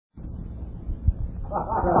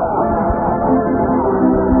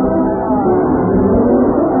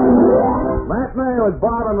Matinee with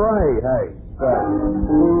Bob and Ray. Hey.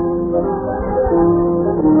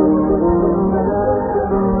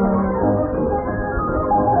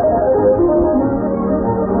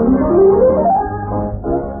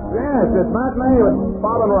 Yes, it's Matinee with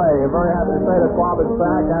Bob and Ray. Very happy to say that Bob is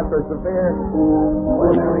back after a severe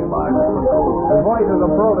pulmonary virus. His voice is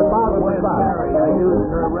improved at Bob is back. I used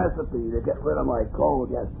her recipe to get rid of my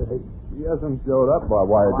cold yesterday. He hasn't showed up, Bob.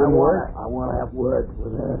 Why, it didn't work? I want to have words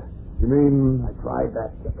with her. You mean... I tried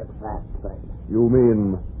that chicken fat thing. You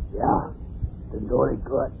mean... Yeah. Didn't do any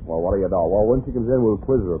good. Well, what do you know? Well, when she comes in, we'll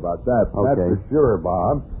quiz her about that. Okay. That's for sure,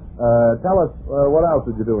 Bob. Tell us, what else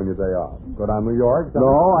did you do on your day off? Go down to New York?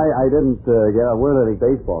 No, I didn't get out. Weren't any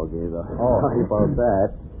baseball games. Oh. Sorry about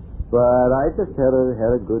that. But I just had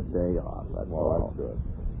a good day off. That's all. That's good.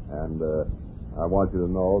 And I want you to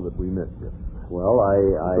know that we missed you. Well,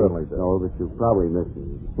 I certainly did. know that you probably missed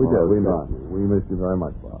me. We did. We missed you. We missed you very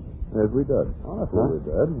much, Bob. Yes, we did. Honestly, we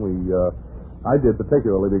did. I did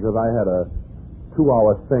particularly because I had a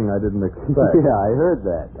 2-hour thing I didn't expect. Yeah, I heard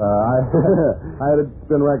that. I had to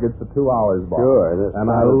spin records for 2 hours, Bob. Sure. And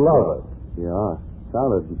I love it. Yeah.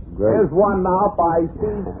 Sounded great. Here's one now by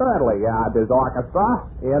Steve Stradley and his orchestra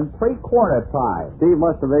in 3/4 time. Steve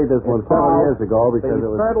must have made this one several years ago because the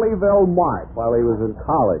it was Stradleyville March. while he was in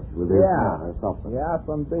college with his Yeah. son or something. Yes,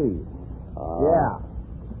 indeed. Yeah.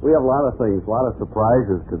 We have a lot of things, a lot of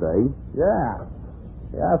surprises today. Yeah.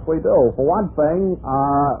 Yes, we do. For one thing,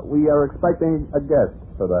 we are expecting a guest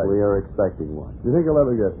today. We are expecting one. Do you think he'll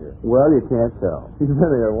ever get here? Well, you can't tell. He's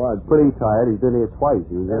been here once. Pretty tired. He's been here twice.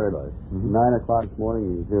 He was here at right. 9 o'clock this morning.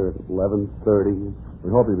 He was here at 11:30. We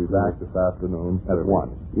hope he'll be back this afternoon at 1.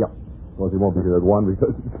 Yep. Of course, he won't be here at 1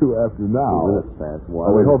 because it's 2 after 2 now. minutes past 1.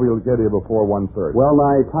 But we hope he'll get here before 1:30. Well,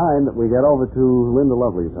 nigh time that we get over to Linda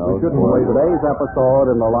Lovely's house. shouldn't for wait. today's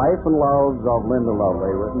episode in the life and loves of Linda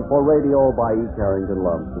Lovely, written for radio by E. Carrington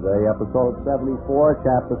Loves. Today, episode 74,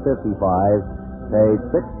 chapter 55, page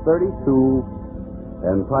 632,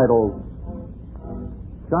 entitled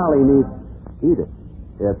Charlie Meets Edith.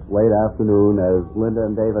 It's late afternoon as Linda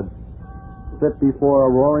and David sit before a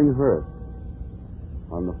roaring hearth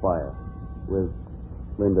on the fire, with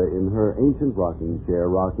Linda in her ancient rocking chair,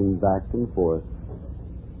 rocking back and forth,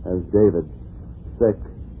 as David, sick,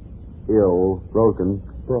 ill, broke,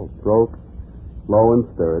 low in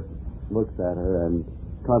spirit, looks at her and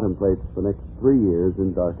contemplates the next 3 years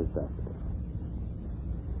in darkest Africa.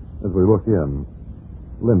 As we look in,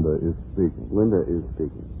 Linda is speaking. Linda is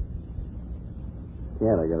speaking.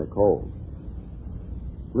 Can't I get a cold?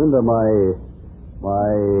 Linda, my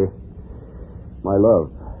love.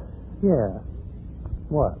 Yeah.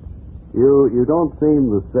 What? You don't seem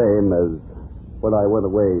the same as when I went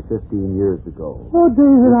away 15 years ago. Oh,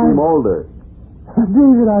 David, You seem older.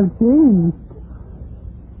 David, I've changed.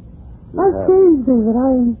 I've have. changed,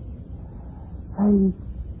 David.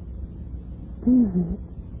 David,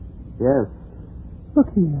 Yes. look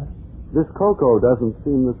here. This cocoa doesn't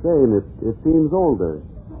seem the same. It seems older.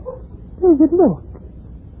 David, look.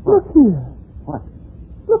 Look here. What?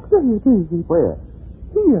 Look there, David. Where?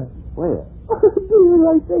 Here. Where? David,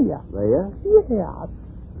 right there. There? Yes.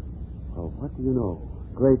 Oh, what do you know?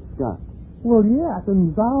 Great Scott. Well, yes,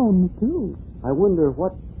 and sound, too. I wonder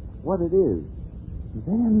what it is.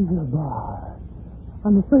 Zanzibar.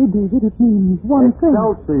 I'm afraid, David, it means one thing.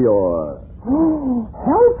 Excelsior. Oh,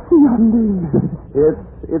 halcyon, David.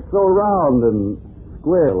 It's so round and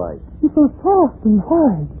square-like, It's so soft and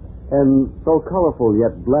hard. and so colorful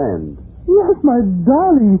yet bland. Yes, my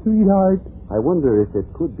darling sweetheart. I wonder if it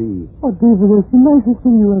could be. Oh, David, it's the nicest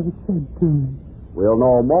thing you ever said to me. We'll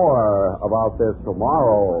know more about this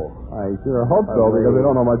tomorrow. I sure hope so, because we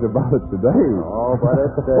don't know much about it today. Oh, but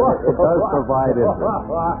it does provide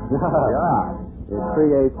interest. Yeah. It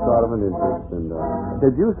creates sort of an interest. And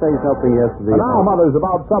did you say something yesterday? Now, Mother's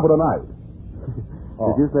about supper tonight.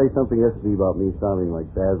 Did you say something yesterday about me sounding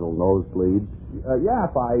like Basil Nosebleed?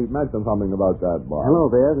 Yes, I mentioned something about that, Bob.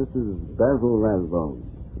 Hello there. This is Basil Rathbone.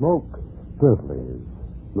 Smoke Sturtley.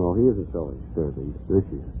 No, he isn't selling Sturdy. This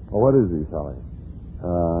year. Oh, what is he selling?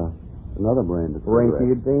 Another brand of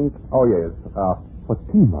Rinky cigarettes. Dink? Oh, yes.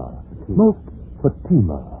 Fatima. Smoked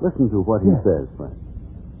Fatima. Listen to what he says, friend.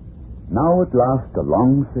 Now at last a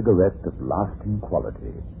long cigarette of lasting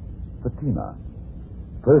quality. Fatima.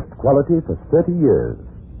 First quality for 30 years.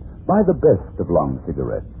 Buy the best of long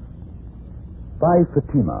cigarettes. Buy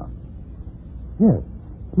Fatima. Yes.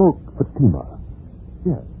 Smoke Fatima.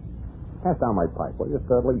 Yes. Pass down my pipe, will you,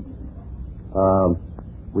 Sturtley?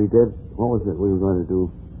 We did. What was it we were going to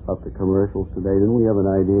do up the commercials today? Didn't we have an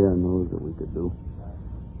idea on those that we could do?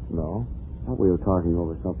 No. I thought we were talking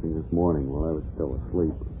over something this morning while I was still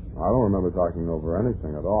asleep. I don't remember talking over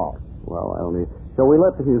anything at all. Well, I don't need... Shall we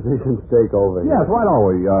let the musicians take over? Yes, here? why don't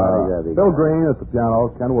we? That'd be Bill good. Green at the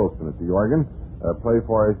piano, Ken Wilson at the organ. Play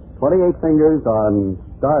for us. 28 Fingers on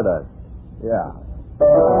Stardust. Yeah.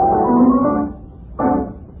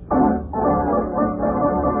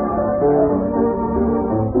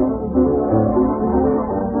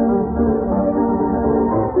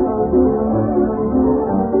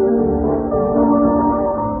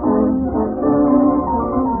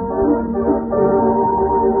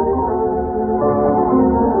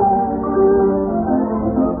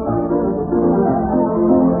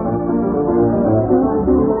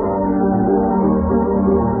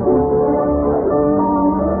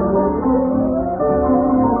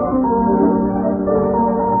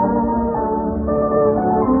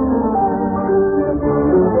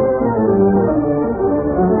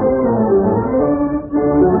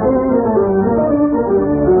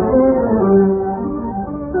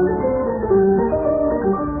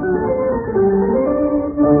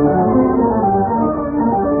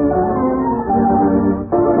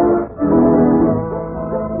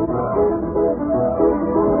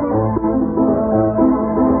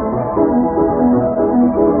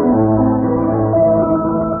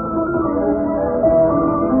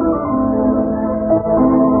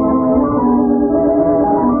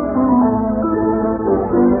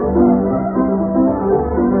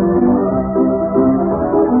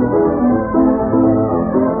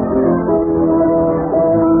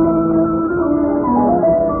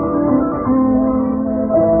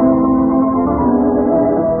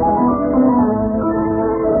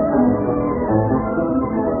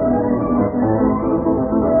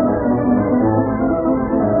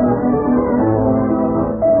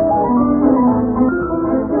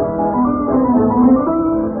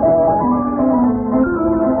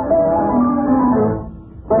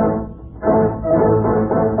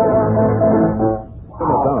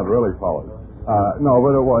 No,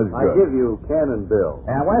 but it was I good. give you Ken and Bill.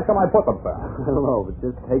 And where shall I put them, sir? I don't know, but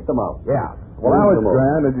just take them out. Yeah. Well, that was Leave them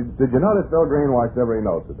grand. Did you notice Bill Green watched every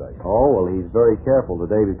note today? Oh, well, he's very careful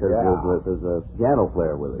today because Yeah. there's a piano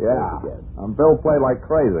player with us. Yeah. Don't forget. Bill played like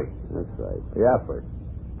crazy. That's right. Yes, sir.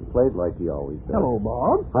 He played like he always does. Hello,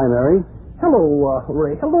 Bob. Hi, Mary. Hello,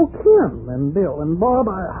 Ray. Hello, Ken and Bill. And Bob,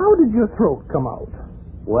 how did your throat come out?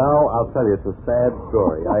 Well, I'll tell you, it's a sad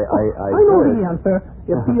story. I know did the it. answer.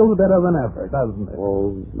 It feels better than ever, doesn't it?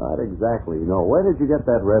 Well, not exactly. No. Where did you get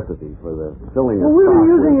that recipe for the filling Well, of we were stock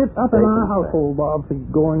using with it up in bacon our fat? household, Bob, for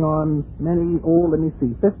going on many, let me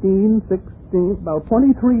see, 15, 16, about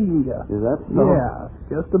 23 years. Is that so? Yeah,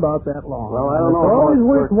 just about that long. Well, I don't know It's how always it's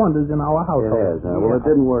worked worked. wonders in our It household. has. Well, it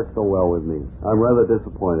didn't work so well with me. I'm rather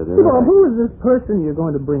disappointed in Hey, Bob, it. who is this person you're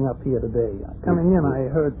going to bring up here today? Coming in, I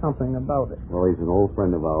heard something about it. Well, he's an old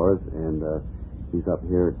friend of ours, and he's up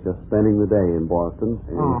here just spending the day in Boston,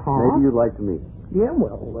 and maybe you'd like to meet him. Yeah,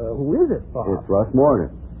 well, who is it, Bob? It's Russ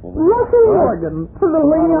Morgan. Russell Morgan, for the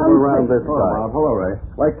Leon Around this Hello, side. Bob. Hello, Ray.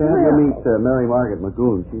 Like to have you Yeah. meet Mary Margaret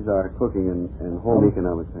Magoon. She's our cooking and home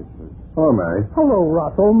economics expert. Hello, Mary. Hello,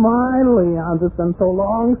 Russell. My Leon, it's been so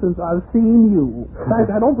long since I've seen you. In fact,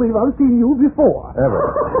 I don't believe I've seen you before. Ever.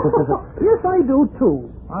 Yes, I do, too.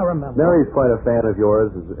 I remember. Mary's quite a fan of yours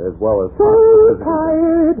as well as... So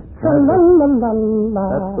tired. Tra-la-la-la-la.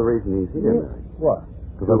 That's the reason he's here, Mary. What?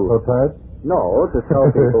 Because I'm so tired? No, to tell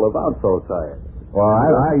people about So Tired. Well,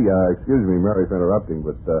 excuse me, Mary, for interrupting,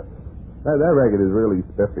 but that record is really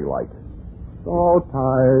spiffy-like. So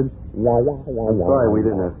tired. Wah, wah, wah, I'm wah, sorry wah, we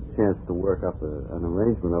didn't wah. have a chance to work up an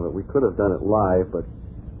arrangement of it. We could have done it live, but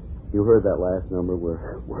you heard that last number.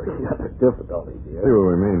 We're working under difficulties See here.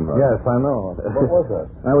 what we mean, Russ. Yes, I know. What was that?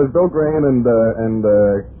 That was Bill Green and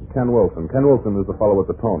Ken Wilson. Ken Wilson is the fellow with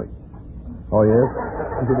the Tony. Oh, yes?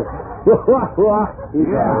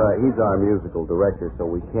 He's our musical director, so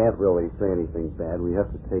we can't really say anything bad. We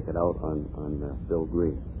have to take it out on Bill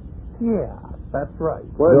Green. Yeah, that's right.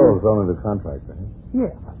 Bill's under the contract, eh?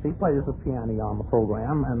 Yes, he plays the piano on the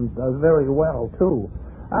program and does very well, too.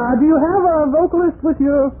 Do you have a vocalist with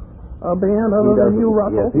your band other than you,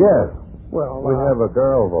 Russell? Yes. Well, We have a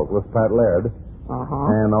girl vocalist, Pat Laird,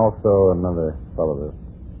 and also another fellow that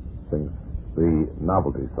sings the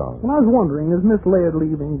novelty song. Well, I was wondering, is Miss Laird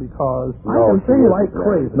leaving because I No, can she sing isn't, like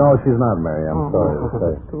Mary. crazy? No, she's not, Mary. I'm sorry to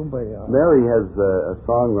say. Too bad. Mary has a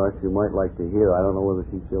song, Rush, you might like to hear. I don't know whether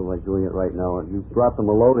she feels like doing it right now. You brought the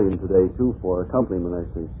melodeon today, too, for accompaniment, I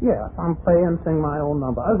think. Yes, I'm playing, sing my own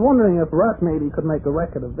number. I was wondering if Russ maybe could make a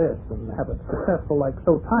record of this and have it successful like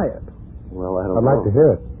So Tired. Well, I don't I'd know. like to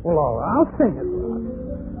hear it. Well, all right, I'll sing it, Russ.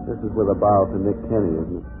 This is with a bow to Nick Kenny,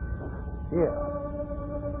 isn't it? Yeah.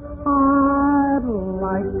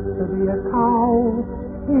 a cow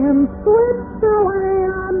in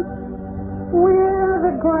Switzerland, where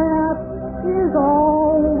the grass is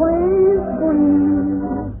always green,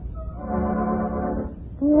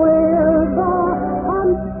 where the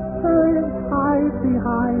hunters hide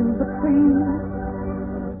behind the trees,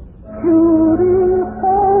 shooting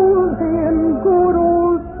holes in good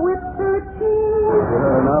old Switzer cheese.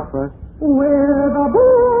 Fair enough, Russ. Where the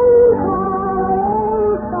bulls are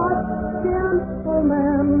all such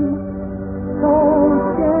gentlemen, so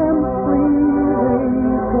gently they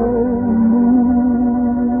go move.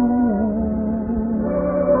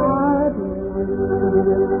 I'd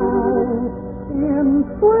live out in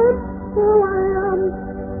Switzerland.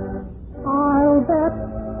 I'll bet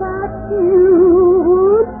that you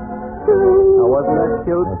would too. Now, wasn't that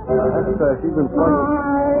cute? She's been playing.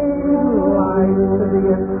 I'd like to be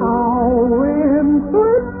a cow in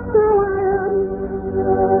Switzerland,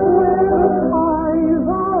 where the skies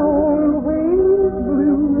are always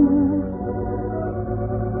blue,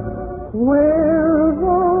 where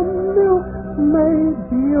the milkmaids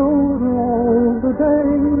yodel all the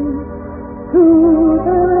day to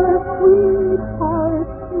their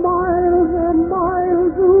sweethearts miles and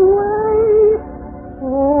miles away.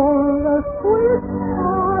 All the Swiss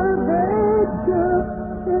are they just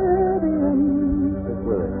get in,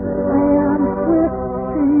 and Swiss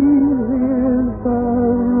cheese is the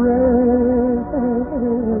rage.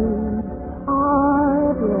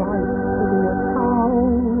 I'd like to be a cow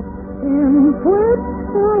in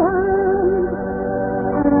Switzerland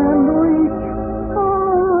and reach a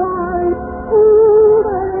ripe old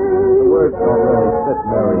age. Words don't really fit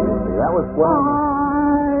Mary, you see. That was fun.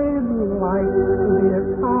 I'd like to be a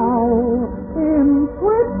cow in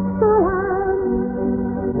Switzerland,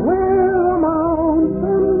 where the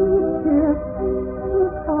mountains kiss the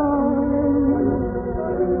sky,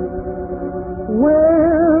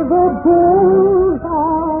 where the bulls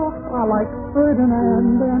are like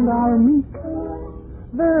Ferdinand and are meek.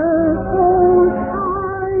 They're so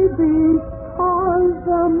shy because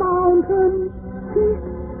the mountains peak,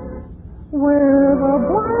 where the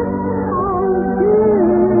black cows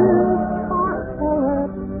give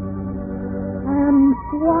chocolate and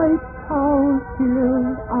white cows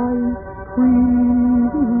give ice cream.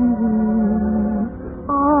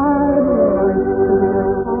 I'd like to be a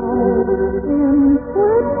cow in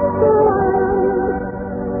Switzerland,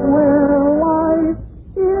 where life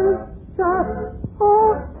is just a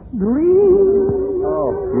dream.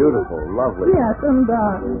 Oh, beautiful, lovely. Yes, and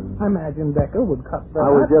I imagine Becker would cut that. I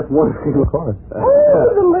was just wondering, of course.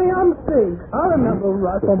 Oh, the Leon Six. I remember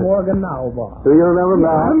Russ Morgan now, Bob. Do you remember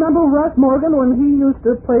I now? remember Russ Morgan when he used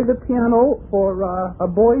to play the piano for a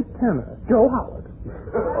boy tenor, Joe Howard.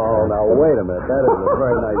 Oh, now, wait a minute. That isn't a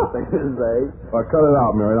very nice thing to say. Well, cut it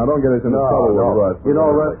out, Mary. Now, don't get us into trouble with Russ. You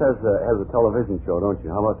know, Russ has a television show, don't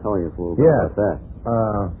you? How about telling us a little bit about that?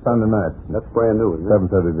 Sunday night. That's brand new, isn't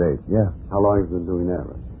it? 7:30 to 8. Yeah. How long have you been doing that,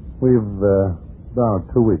 Russ? We've done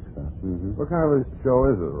 2 weeks now. Mm-hmm. What kind of a show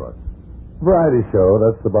is it, Russ? Variety show.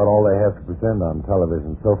 That's about all they have to present on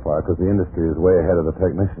television so far, because the industry is way ahead of the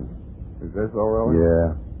technicians. Is this so, really?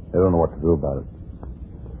 Yeah. They don't know what to do about it.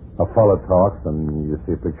 A fella talks, and you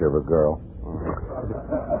see a picture of a girl.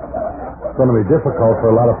 It's going to be difficult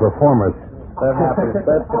for a lot of performers. That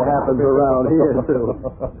happens around here, too.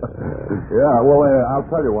 Yeah, well, I'll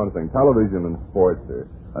tell you one thing. Television and sports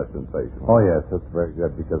are sensational. Oh, yes, that's very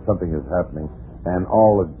good, because something is happening, and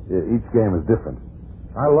each game is different.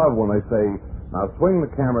 I love when they say, now swing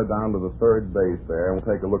the camera down to the third base there, and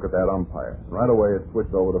we'll take a look at that umpire. Right away, it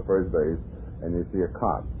switched over to first base, and you see a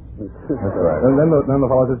cop. That's right. And then the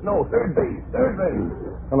fellow says, no, third base.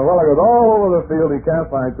 And the fellow goes all over the field, he can't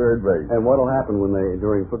find third base. And what'll happen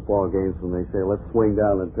during football games when they say, let's swing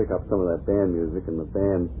down and pick up some of that band music, and the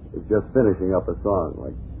band is just finishing up a song,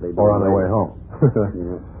 like they do. Or on their way home.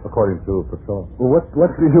 Yeah. According to Patrol. Well,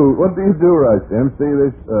 what do you do, Russ? MC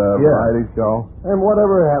this variety show? And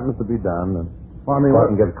whatever happens to be done. Well, I mean, we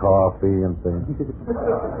can get coffee and things.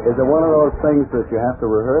 Is it one of those things that you have to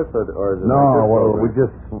rehearse, or is it? No, well,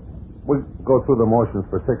 we go through the motions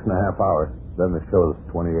for 6.5 hours. Then the show's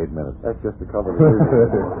 28 minutes. That's just to cover the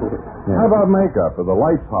music. How about makeup? Are the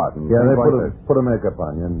lights hot? And they put a makeup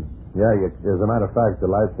on you. And as a matter of fact, the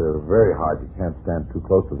lights are very hot. You can't stand too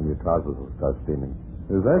close to them. Your trousers will start steaming.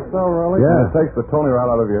 Is that so, really? Yeah. It takes the toner right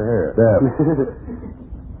out of your hair.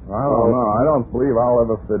 I don't know. I don't believe I'll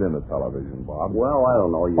ever fit into television, Bob. Well, I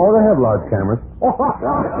don't know. They have large cameras. Yeah.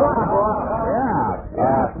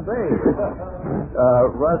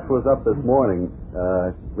 Russ was up this morning.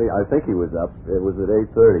 I think he was up. It was at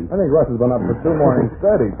 8:30. I think Russ has been up for 2 mornings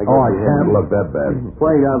steady. I can't look that bad.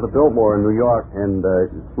 Playing down at the Biltmore in New York, and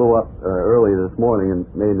flew up early this morning and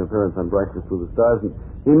made an appearance on Breakfast with the Stars. And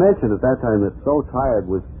he mentioned at that time that So Tired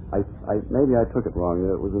was, maybe I took it wrong,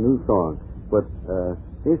 it was a new song. But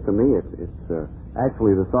seems to me it's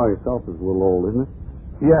actually the song itself is a little old, isn't it?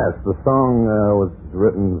 Yes, the song was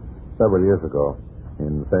written several years ago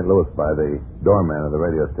in St. Louis by the doorman of the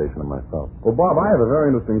radio station and myself. Well, Bob, I have a very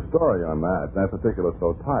interesting story on that particular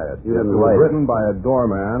So Tired. You didn't it was write written by a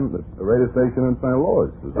doorman at a radio station in St.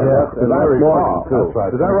 Louis. Yes, and I recall. That's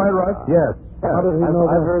right. Is that right, Russ? Yes. How did he know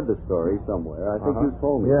I've that? heard the story somewhere. I think you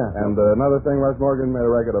told me. Yeah. And another thing, Russ Morgan made a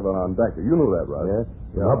record of it on Decker. You knew that, Russ. Yes.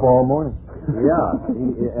 Yeah. Up all morning. Yeah,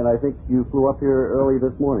 and I think you flew up here early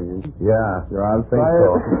this morning. Yeah, you're on St.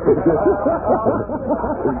 Paul.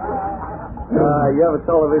 You have a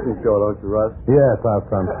television show, don't you, Russ? Yes, on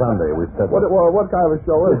Sunday. We said. What kind of a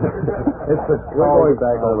show is it? We're going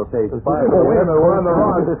back over page 5. Wait a minute, we're on the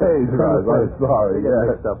wrong page, Russ. I'm sorry. We get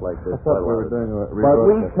mixed up like this. I thought we were doing but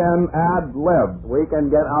we can ad lib. We can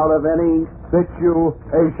get out of any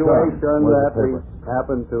situation that we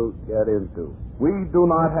happen to get into. We do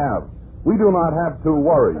not have to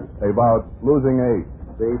worry about losing a.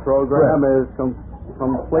 The program is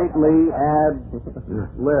completely ad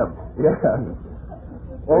lib. Yes.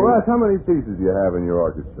 Well, Russ, how many pieces do you have in your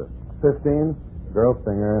orchestra? 15. Girl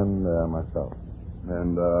singer and myself.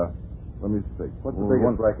 And let me see. What's the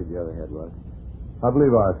biggest record you ever had, Russ? I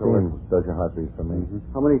believe our team does your heartbeat for me.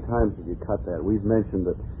 Mm-hmm. How many times have you cut that? We've mentioned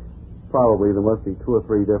that probably there must be 2 or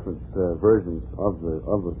 3 different versions of the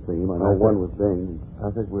theme. I know one was Bing.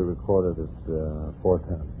 I think we recorded it 4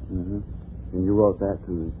 times. Mm-hmm. And you wrote that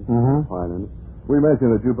too. Fine, isn't it? We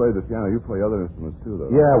mentioned that you play the piano. You play other instruments too, though.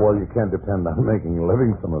 Yeah, well, you can't depend on making a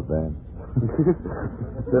living from a band.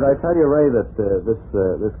 Did I tell you, Ray, that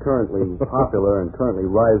this currently popular and currently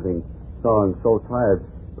rising song, So Tired,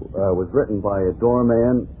 was written by a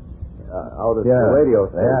doorman out at the radio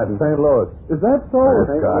station? Yeah, St. Louis. Is that so?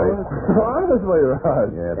 St. Louis? Honestly, right.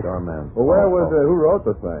 Yeah, doorman. Well, where was it? Who wrote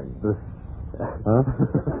the thing? Huh?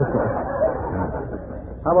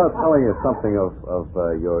 How about telling us something of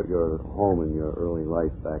your home and your early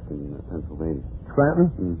life back in Pennsylvania?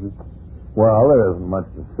 Scranton? Mm-hmm. Well, there isn't much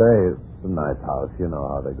to say. It's a nice house. You know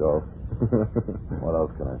how they go. What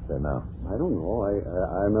else can I say now? I don't know.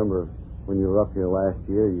 I remember when you were up here last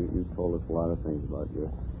year, you told us a lot of things about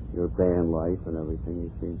your band life and everything.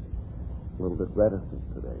 You seemed a little bit reticent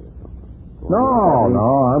today or something.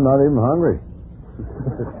 No, I'm not even hungry.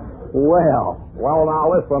 Well, now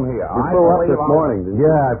listen here. You flew up this morning, didn't you?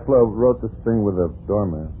 Yeah, I wrote this thing with a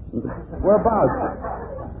doorman.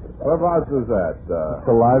 Whereabouts is that? It's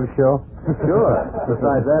a live show? Sure.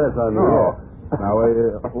 Besides that, it's on the air. Now,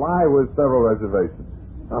 live with several reservations.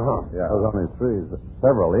 Yeah. There's only 3.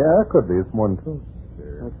 Several. Yeah, that could be. It's more than 2.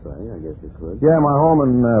 That's right. I guess it could. Yeah, my home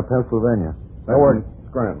in Pennsylvania. I work in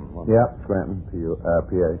Scranton. Yep, Scranton, PA.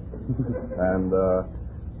 And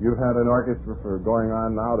you've had an orchestra for going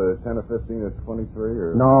on now to 10 or 15 or 23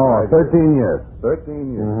 or... No, 13 years.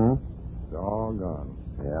 13 years. Mm-hmm. Doggone.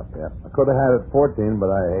 Yep. I could have had it 14, but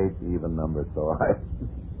I hate even numbers, so I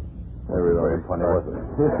really very funny, was it?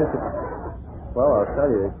 Well, I'll tell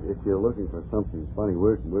you, if you're looking for something funny,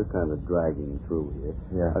 we're kind of dragging through here.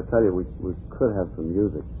 Yeah. I'll tell you, we could have some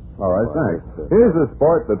music. All right, thanks. Here's a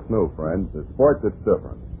sport that's new, friends. A sport that's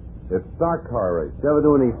different. It's stock car racing. Did you ever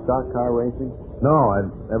do any stock car racing? No, I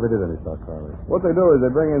never did any stock car racing. What they do is they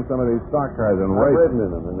bring in some of these stock cars and race. I've ridden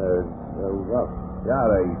in them, and they're rough.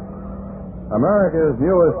 Yeah, America's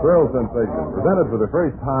newest thrill sensation, presented for the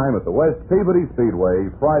first time at the West Peabody Speedway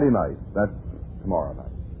Friday night. That's tomorrow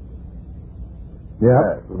night.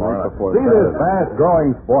 Yeah, tomorrow night. See this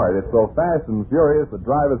fast-growing sport. It's so fast and furious that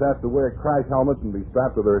drivers have to wear crash helmets and be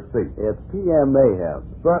strapped to their seats. It's PM Mayhem.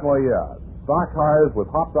 Certainly, yeah. Stock cars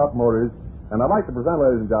with hopped-up motors. And I'd like to present,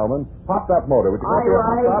 ladies and gentlemen, hopped-up motor. Would you come up here,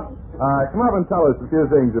 hopped-up? Come up and tell us a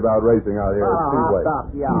few things about racing out here at Speedway.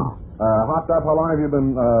 Hopped-up, yeah. Hopped-up, how long have you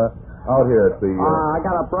been out here at the... I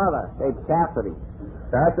got a brother named Cassidy.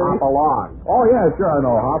 Cassidy? Hopalong. Oh, yeah, sure, I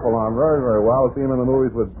know Hopalong very, very well. I see him in the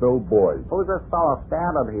movies with Bill Boyd. Who's this fellow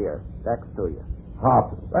standing here next to you?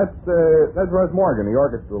 Hop. That's Russ Morgan, the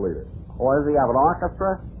orchestra leader. Oh, does he have an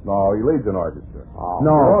orchestra? No, he leads an orchestra. Oh.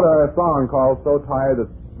 No. He wrote a song called So Tired that's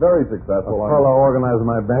very successful. A fellow organized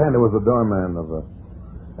my band. It was the doorman of the...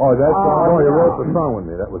 Oh, that's he wrote the song with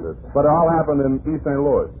me. That was it. But it all happened in East St.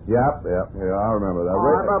 Louis. Yep. Yeah, I remember that. Oh,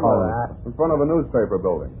 I remember that. In front of a newspaper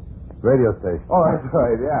building. Radio station. Oh, that's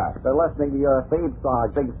right, yeah. They're listening to your theme song,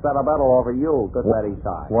 Big Sentimental Over You, good many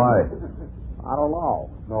times. Why? I don't know.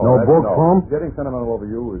 No book, Holmes? Getting Sentimental Over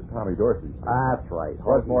You is Tommy Dorsey. That's right.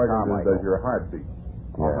 Wes Morgan does Your Heartbeat.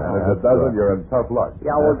 Yeah, and if it doesn't, you're in tough luck.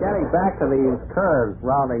 Yeah, we're getting back to these curves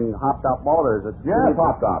rounding hopped-up motors. Yes,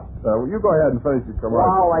 hopped-up. You go ahead and finish your commercial.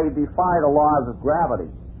 Well, they defy the laws of gravity.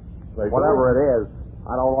 Whatever it is,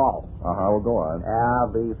 I don't know. We'll go on.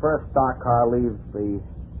 The first stock car leaves the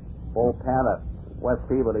bullpen at West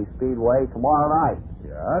Peabody Speedway tomorrow night.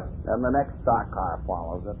 Yes. Then the next stock car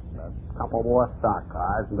follows it. A couple more stock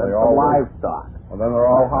cars, and then They some all livestock. And then they're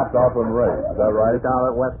all hopped up and raced. Is that right? Down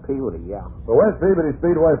at West Peabody, yeah. The West Peabody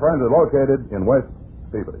Speedway, friends, is located in West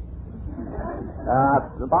Peabody.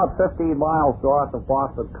 It's about 15 miles north of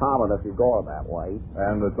Boston Common if you're going that way.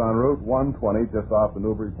 And it's on Route 120 just off the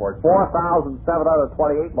Newburyport.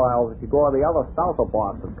 4,728 miles if you go on the other south of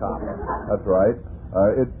Boston Common. That's right.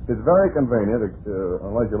 It's very convenient,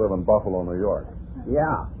 unless you live in Buffalo, New York.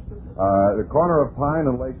 Yeah. The corner of Pine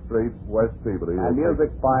and Lake Street, West Peabody. And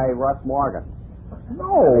music by Russ Morgan.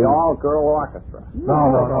 No. The all-girl orchestra.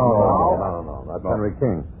 No. That's Henry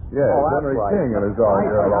King. Yes, Henry right. King and his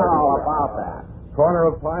all-girl orchestra. How about that? Corner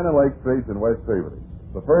of Pine and Lake Streets in West Peabody.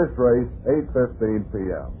 The first race, 8:15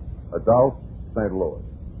 p.m. Adult, St. Louis.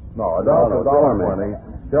 No, adult, $1.20.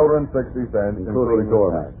 Children, 60 cents, including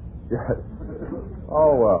doorman. Yes.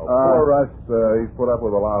 Oh, well. Poor Russ, he's put up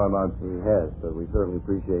with a lot of nonsense. He has, but we certainly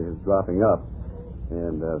appreciate his dropping up.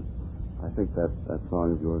 And I think that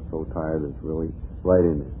song of yours, So Tired, is really right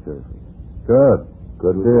in there, seriously.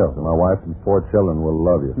 Good deal. My wife and 4 children will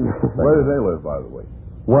love you. Where do they live, by the way?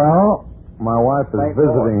 Well, my wife is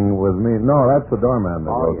visiting with me. No, that's the doorman that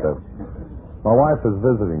wrote that. My wife is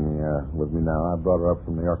visiting with me now. I brought her up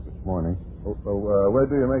from New York this morning. Where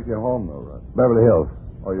do you make your home, though, Russ? Beverly Hills,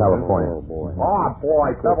 California. Oh,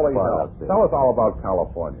 boy. Beverly Hills. Tell us all about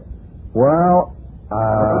California. Well,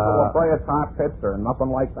 La Brea Tar Pits or nothing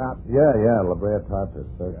like that? Yeah, La Brea Tar Pits.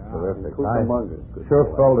 That's terrific. I sure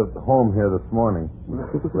felt at home here this morning.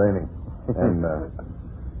 It's raining. And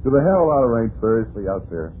do they have a lot of rain seriously out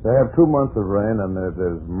there? They have 2 months of rain, and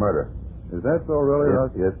there's murder. Is that so, really?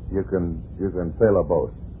 Yes. You can sail a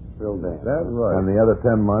boat. Real damn. That's right. And the other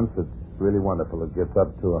 10 months, it's really wonderful. It gets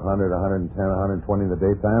up to 100, 110, 120 in the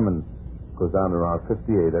daytime, and goes down to around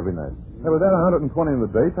 58 every night. Yeah, but that 120 in the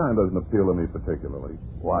daytime doesn't appeal to me particularly.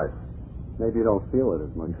 Why? Maybe you don't feel it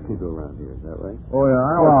as much as you do around here. Is that right? Oh, yeah.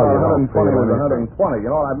 I always thought 120 was 120. You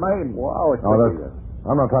know what I mean? Well,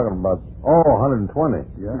 I'm not talking about...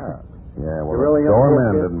 120. Yeah. Yeah, well, really the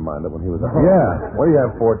doorman didn't mind it when he was... Yeah. Well, you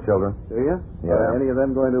have 4 children. Do you? Yeah. Any of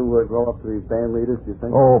them going to grow up to be band leaders, do you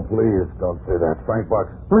think? Oh, please, don't say that. Frank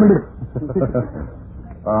Buck.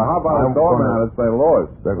 How about the doorman at St. Louis?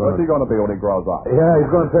 What's he going to be when he grows up? Yeah,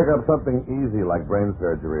 he's going to take up something easy like brain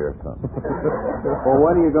surgery or something. Well,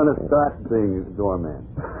 when are you going to start being doorman?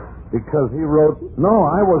 Because he wrote... No,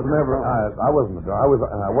 I was never... I wasn't the door. Have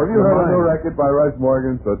you heard a new record by Russ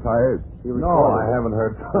Morgan, So Tired? No, I haven't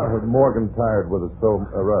heard Morgan Tired with it, So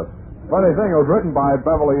Russ. Funny thing, it was written by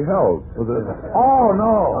Beverly Hills. Was it? Oh,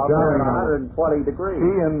 no. Out there at 120 degrees.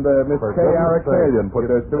 He and Miss Kay Arakalian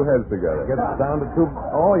put their 2 heads together. Gets down to 2...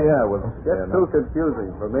 Oh, yeah. It's too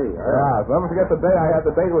confusing for me. Yeah, so never forget the day I had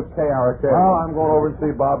the date with Kay Arakalian. Oh, I'm going over and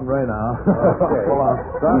see Bob and Ray now. Okay. Hold on.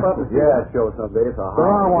 Stop up and see that show someday. It's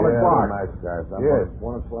around 1 o'clock. Nice guys. Yes.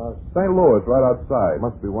 1 o'clock. St. Louis, right outside.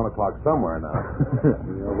 Must be 1 o'clock somewhere now.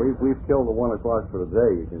 We've killed the 1 o'clock for the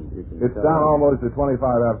day. You can it's down almost to 25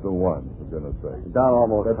 after 1, for goodness sake. Down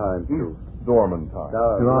almost time, too. Dorman time.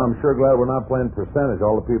 I'm sure glad we're not playing percentage.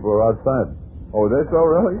 All the people are outside. Oh, is that so,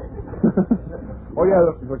 really? Oh, yeah,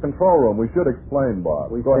 the control room. We should explain, Bob.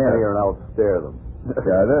 We stand here and outstare them.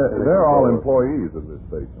 Yeah, they're all employees of this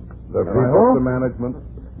station. The people? The management?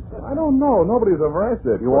 I don't know. Nobody's ever asked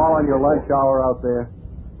it. You all on your lunch hour out there?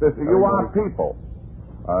 You are people.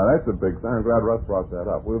 That's a big thing. I'm glad Russ brought that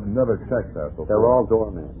up. We've never checked that before. They're all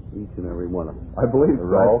doormen, each and every one of them. I believe so.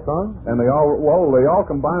 Right, son? And they all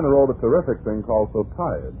combine to wrote a terrific thing called So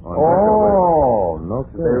Tired. Oh, no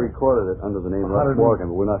kidding. They recorded it under the name Russ Morgan,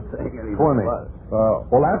 but we're not saying anything about it. Oh.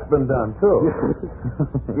 Well, that's been done, too.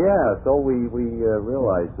 Yeah, so we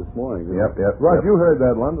realized this morning. Yep. Russ, you heard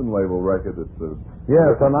that London label record that's...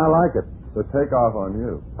 Yes, and I like it. The Takeoff on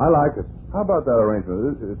You. I like it. How about that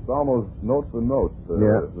arrangement? It's almost note for note,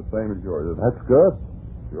 the same as yours. That's good.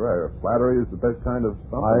 Sure. Flattery is the best kind of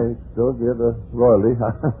something. I still give a royalty.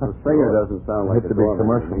 The singer doesn't sound like a doorman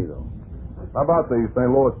to me, though. How about the St.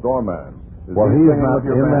 Louis doorman? Well, he's not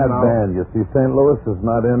in that band. You see, St. Louis is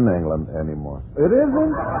not in England anymore. It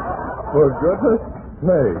isn't? For goodness.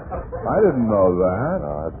 Hey, I didn't know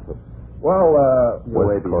that. Well, You're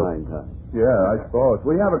way behind time. Yeah, I suppose.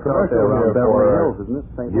 We have a commercial around here Beverly for... Hills, isn't it?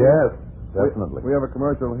 St. Louis? Yes, definitely. We have a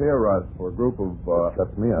commercial here, Russ, for a group of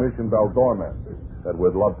Mission Bell doormen that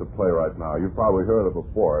we'd love to play right now. You've probably heard it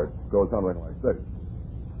before. It goes something like this.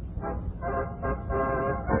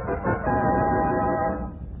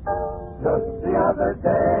 Just the other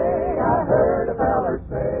day, I heard a feller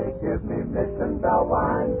say, give me Mission Bell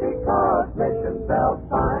wine because Mission Bell's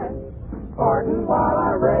fine. Pardon while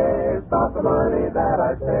I raised off the money that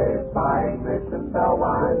I saved buying Mission Bell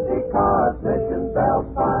wine because Mission Bell's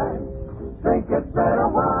fine. Drink it better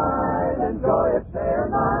wine, enjoy it day or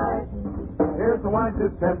night. Here's the wine to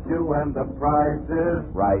tempt you and the price is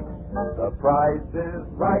right. The price is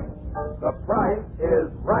right. The price is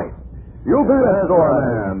right. You've been a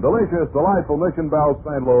doorman. Delicious, delightful Mission Bell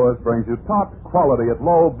St. Louis brings you top quality at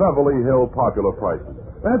low Beverly Hill popular prices.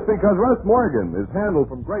 That's because Russ Morgan is handled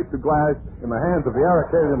from grape to glass in the hands of the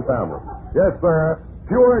Arcadian family. Yes, sir,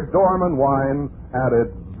 pure Dorman wine at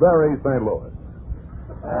its very St. Louis.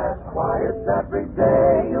 That's why it's every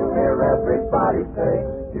day you hear everybody say,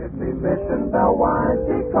 give me Mission Bell wine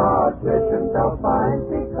because Mission Bell fine,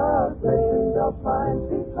 because Mission Bell fine,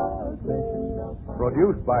 because Mission Bell fine.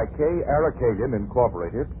 Produced by K. Arcadian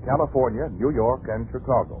Incorporated, California, New York, and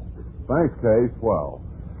Chicago. Thanks, Kay. Swell.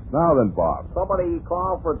 Now then, Bob. Somebody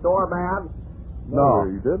called for doorman? No,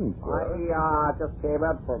 you didn't, sir. I just came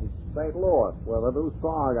in from St. Louis with a new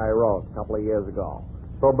song I wrote a couple of years ago.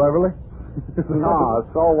 So, Beverly? No,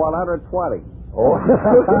 so 120. Oh,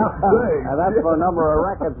 And that's the number of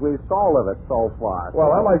records we've sold of it so far.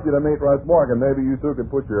 Well, I'd like you to meet Russ Morgan. Maybe you two can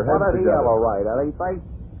put your heads What did he together. ever write? Anything?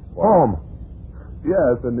 Home.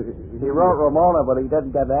 Yes, and He wrote Ramona, but he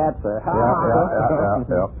didn't get an answer.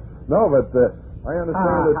 Yeah. No, but I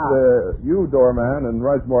understand that you, doorman, and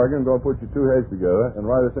Russ Morgan are going to put your two heads together and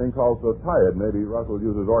write a thing called So Tired. Maybe Russ will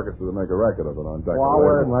use his orchestra to make a record of it on deck. Well,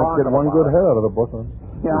 we're might get one talking good about head out of the book. Huh?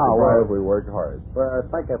 Yeah, if we work hard. we're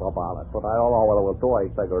thinking about it, but I don't know whether we'll do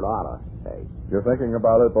anything or not. Hey. You're thinking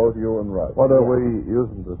about it, both you and Russ. What are we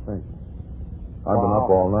using to think? I've been up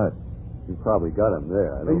all night. You probably got him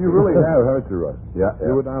there. You really have, haven't you, Russ? Yeah.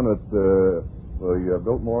 You were down at the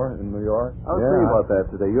Biltmore in New York? I was thinking about that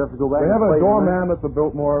today. You have to go back They and have a play doorman at the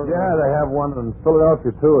Biltmore? Yeah, they have one in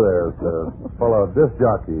Philadelphia, too. There's a fellow disc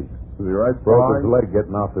jockey. Is he right? Broke his leg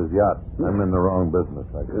getting off his yacht. I'm in the wrong business,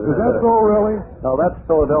 I guess. Is that so, really? No, that's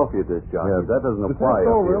Philadelphia disc jockey. Yeah. That doesn't Is apply. that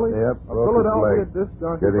so, up here. really? Yep. A Broke his Philadelphia leg disc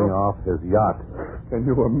jockey? getting off his yacht. Can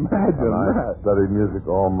you imagine And that? I studied music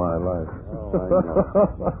all my life. Oh, I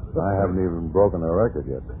know. I haven't even broken a record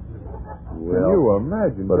yet. Can you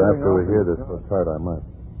imagine? But getting after we off hear his this yacht? chart, I might.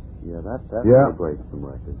 Yeah, that Yeah. will break some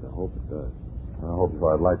records. I hope it does. I hope so.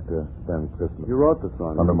 I'd like to spend Christmas You wrote the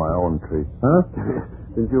song. under my own tree. Huh?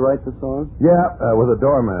 Didn't you write the song? Yeah, with a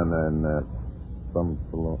doorman and some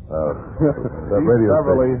East radio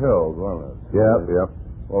Beverly station. Hills, wasn't it? Yep.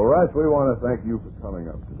 Well, Russ, we want to thank you for coming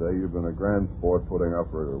up today. You've been a grand sport putting up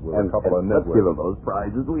with a couple of let's give him nitwits. those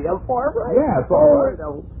prizes we have for him, right? Yeah, it's all right.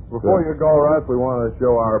 no. Before you go, Russ, we want to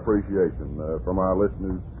show our appreciation. From our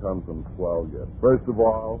listeners comes some swell gifts. First of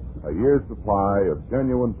all, a year's supply of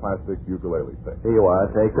genuine plastic ukulele sticks. Here you are,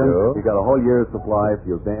 take them. Yeah. You got a whole year's supply for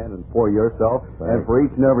your band and for yourself. And for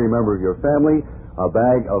each and every member of your family, a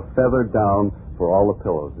bag of feathered down for all the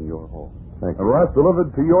pillows in your home. Thank And you. Russ,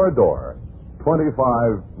 delivered to your door,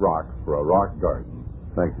 25 rocks for a rock garden.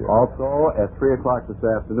 Thank you. Also, at 3 o'clock this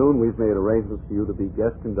afternoon, we've made arrangements for you to be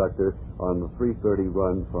guest conductor on the 3:30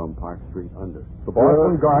 run from Park Street under. The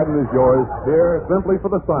Boston Garden is yours here simply for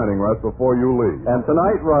the signing, Russ, before you leave. And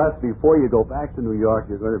tonight, Russ, before you go back to New York,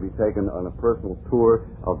 you're going to be taken on a personal tour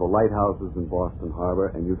of the lighthouses in Boston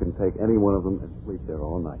Harbor, and you can take any one of them and sleep there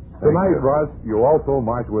all night. Tonight, Russ, you also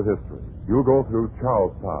march with history. You'll go through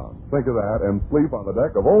Charlestown. Think of that, and sleep on the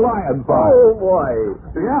deck of Old Ironside. Oh, boy.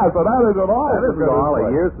 Yeah, so that isn't all. That isn't all. A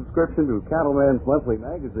Year year's subscription to Cattleman's Monthly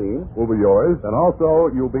Magazine. will be yours, and also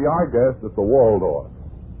you'll be our guest at the Waldorf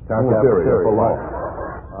Cafeteria for lunch.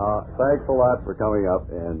 Thanks a lot for coming up,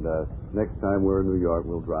 and next time we're in New York,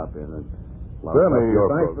 we'll drop in and lounge up Billy, your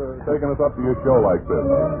thanks program. for taking us up to your show like this.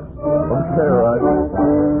 Okay, Russ.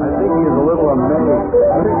 I think he's a little amazed.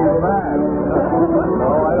 I think he's mad.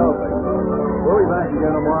 No, I don't think so. We'll be back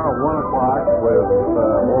again tomorrow at 1 o'clock with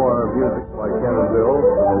more music by Ken and Bill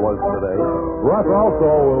than there was today. Russ also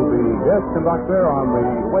will be guest conductor on the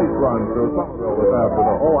waste run through Somerville this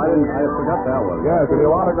afternoon. Oh, I forgot that one. Yes, and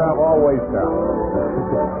he'll autograph all waste counts.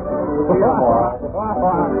 See you tomorrow.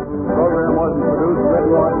 The program wasn't produced,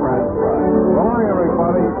 written, or transcribed. So long,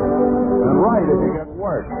 everybody. And write if you get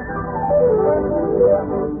work.